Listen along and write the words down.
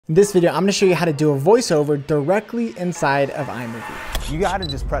In this video, I'm gonna show you how to do a voiceover directly inside of iMovie. You gotta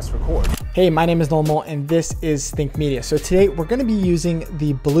just press record. Hey, my name is Nolan Molt and this is Think Media. So today we're gonna be using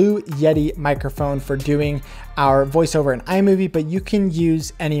the Blue Yeti microphone for doing our voiceover in iMovie, but you can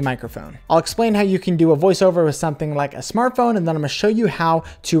use any microphone. I'll explain how you can do a voiceover with something like a smartphone, and then I'm gonna show you how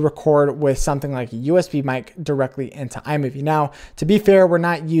to record with something like a USB mic directly into iMovie. Now, to be fair, we're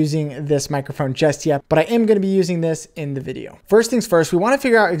not using this microphone just yet, but I am gonna be using this in the video. First things first, we wanna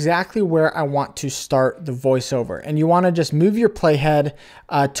figure out exactly where I want to start the voiceover, and you wanna just move your playhead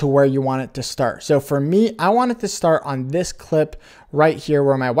to where you want it to start. So for me, I want it to start on this clip right here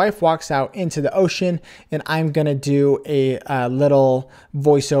where my wife walks out into the ocean, and I'm gonna do a little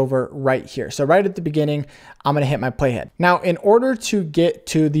voiceover right here. So right at the beginning, I'm gonna hit my playhead. Now, in order to get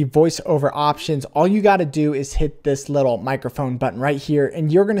to the voiceover options, all you gotta do is hit this little microphone button right here,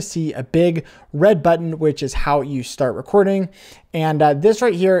 and you're gonna see a big red button, which is how you start recording. And this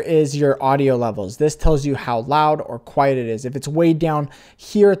right here is your audio levels. This tells you how loud or quiet it is. If it's way down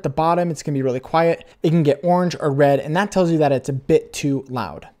here at the bottom, it's gonna be really quiet. It can get orange or red, and that tells you that it's a bit too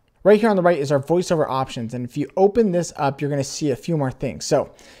loud. Right here on the right is our voiceover options. And if you open this up, you're gonna see a few more things.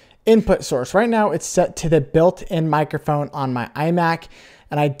 So input source, right now it's set to the built-in microphone on my iMac.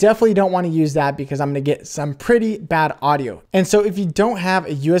 And I definitely don't want to use that because I'm going to get some pretty bad audio. And so if you don't have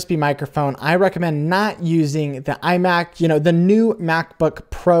a USB microphone, I recommend not using the iMac. You know, the new MacBook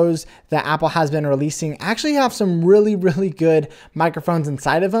Pros that Apple has been releasing actually have some really good microphones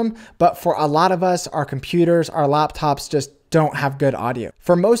inside of them. But for a lot of us, our computers, our laptops just don't have good audio.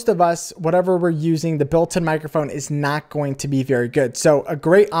 For most of us, whatever we're using, the built-in microphone is not going to be very good. So a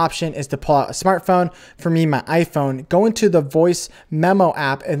great option is to pull out a smartphone. For me, my iPhone, go into the voice memo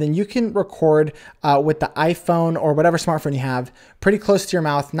app, and then you can record with the iPhone or whatever smartphone you have pretty close to your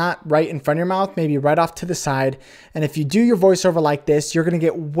mouth, not right in front of your mouth, maybe right off to the side. And if you do your voiceover like this, you're gonna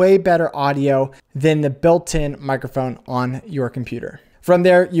get way better audio than the built-in microphone on your computer. From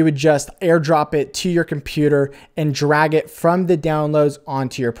there, you would just airdrop it to your computer and drag it from the downloads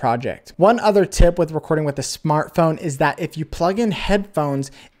onto your project. One other tip with recording with a smartphone is that if you plug in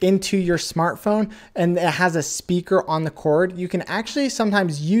headphones into your smartphone and it has a speaker on the cord, you can actually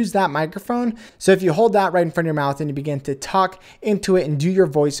sometimes use that microphone. So if you hold that right in front of your mouth and you begin to talk into it and do your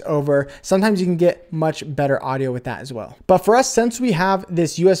voiceover, sometimes you can get much better audio with that as well. But for us, since we have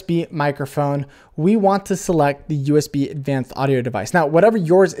this USB microphone, we want to select the USB advanced audio device. Now, whatever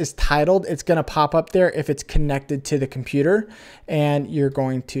yours is titled, it's gonna pop up there if it's connected to the computer, and you're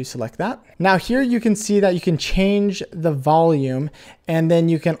going to select that. Now here you can see that you can change the volume, and then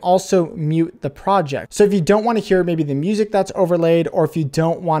you can also mute the project. So if you don't wanna hear maybe the music that's overlaid, or if you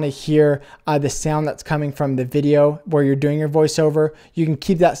don't wanna hear the sound that's coming from the video where you're doing your voiceover, you can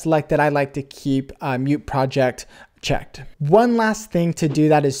keep that selected. I like to keep mute project checked. One last thing to do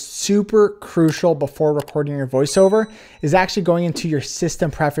that is super crucial before recording your voiceover is actually going into your system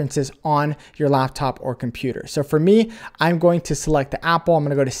preferences on your laptop or computer. So for me, I'm going to select the Apple. I'm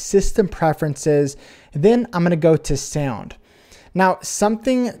going to go to system preferences. Then I'm going to go to sound. Now,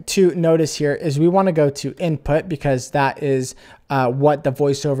 something to notice here is we want to go to input because that is what the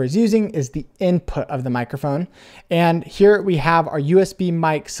voiceover is using, is the input of the microphone. And here we have our USB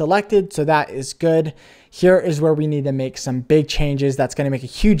mic selected, so that is good. Here is where we need to make some big changes. That's going to make a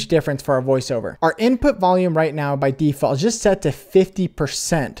huge difference for our voiceover. Our input volume right now by default is just set to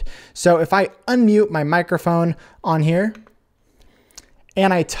 50%. So if I unmute my microphone on here,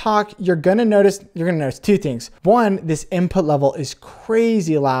 and I talk, you're gonna notice two things. One, this input level is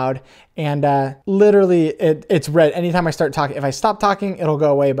crazy loud, and literally it's red anytime I start talking. If I stop talking, it'll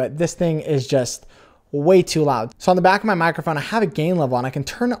go away, but this thing is just way too loud. So on the back of my microphone, I have a gain level and I can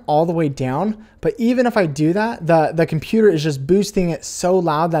turn it all the way down. But even if I do that, the computer is just boosting it so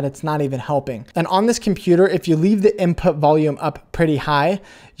loud that it's not even helping. And on this computer, if you leave the input volume up pretty high,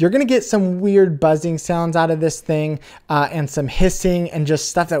 you're gonna get some weird buzzing sounds out of this thing and some hissing and just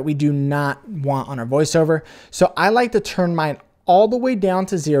stuff that we do not want on our voiceover. So I like to turn mine all the way down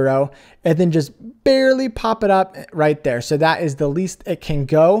to 0 and then just barely pop it up right there. So that is the least it can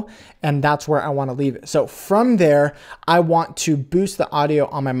go, and that's where I want to leave it. So from there, I want to boost the audio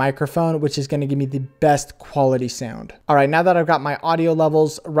on my microphone, which is going to give me the best quality sound. All right, now that I've got my audio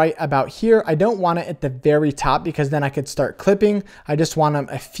levels right about here, I don't want it at the very top because then I could start clipping. I just want them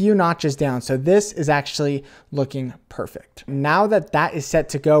a few notches down. So this is actually looking perfect. Now that that is set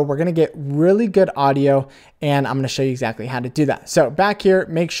to go, we're going to get really good audio, and I'm going to show you exactly how to do that. So back here,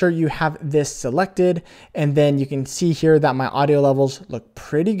 make sure you have this selected, and then you can see here that my audio levels look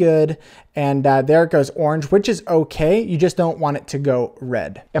pretty good, and there it goes orange, which is okay. You just don't want it to go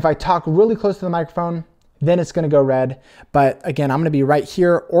red. If I talk really close to the microphone, then it's gonna go red. But again, I'm gonna be right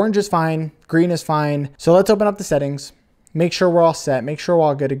here. Orange is fine, green is fine. So let's open up the settings, make sure we're all set, make sure we're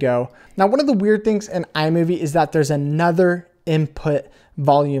all good to go. Now, one of the weird things in iMovie is that there's another input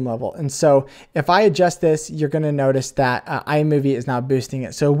volume level. And so if I adjust this, you're gonna notice that iMovie is now boosting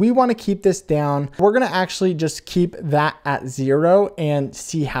it. So we wanna keep this down. We're gonna actually just keep that at 0 and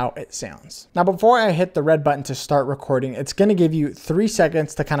see how it sounds. Now, before I hit the red button to start recording, it's gonna give you 3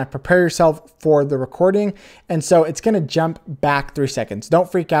 seconds to kind of prepare yourself for the recording. And so it's gonna jump back 3 seconds. Don't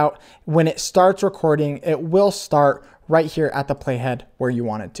freak out. When it starts recording, it will start right here at the playhead where you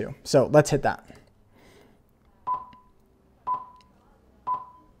want it to. So let's hit that.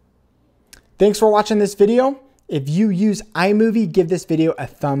 Thanks for watching this video. If you use iMovie, give this video a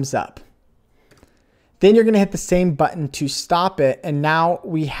thumbs up. Then you're gonna hit the same button to stop it, and now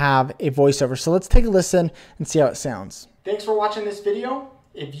we have a voiceover. So let's take a listen and see how it sounds. Thanks for watching this video.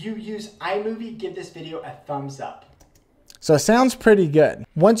 If you use iMovie, give this video a thumbs up. So it sounds pretty good.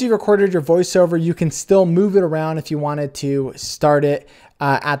 Once you've recorded your voiceover, you can still move it around if you wanted to start it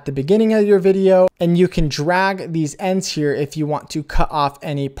at the beginning of your video, and you can drag these ends here if you want to cut off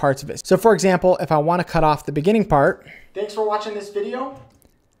any parts of it. So for example, if I want to cut off the beginning part, thanks for watching this video.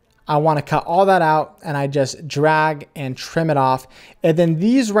 I want to cut all that out, and I just drag and trim it off. And then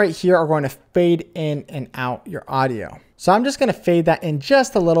these right here are going to fade in and out your audio. So I'm just going to fade that in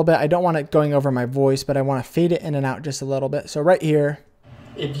just a little bit. I don't want it going over my voice, but I want to fade it in and out just a little bit. So right here.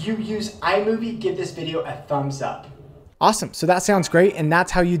 If you use iMovie, give this video a thumbs up. Awesome. So that sounds great. And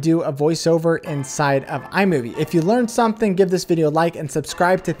that's how you do a voiceover inside of iMovie. If you learned something, give this video a like and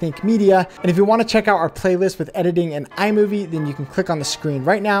subscribe to Think Media. And if you want to check out our playlist with editing in iMovie, then you can click on the screen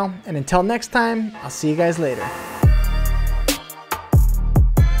right now. And until next time, I'll see you guys later.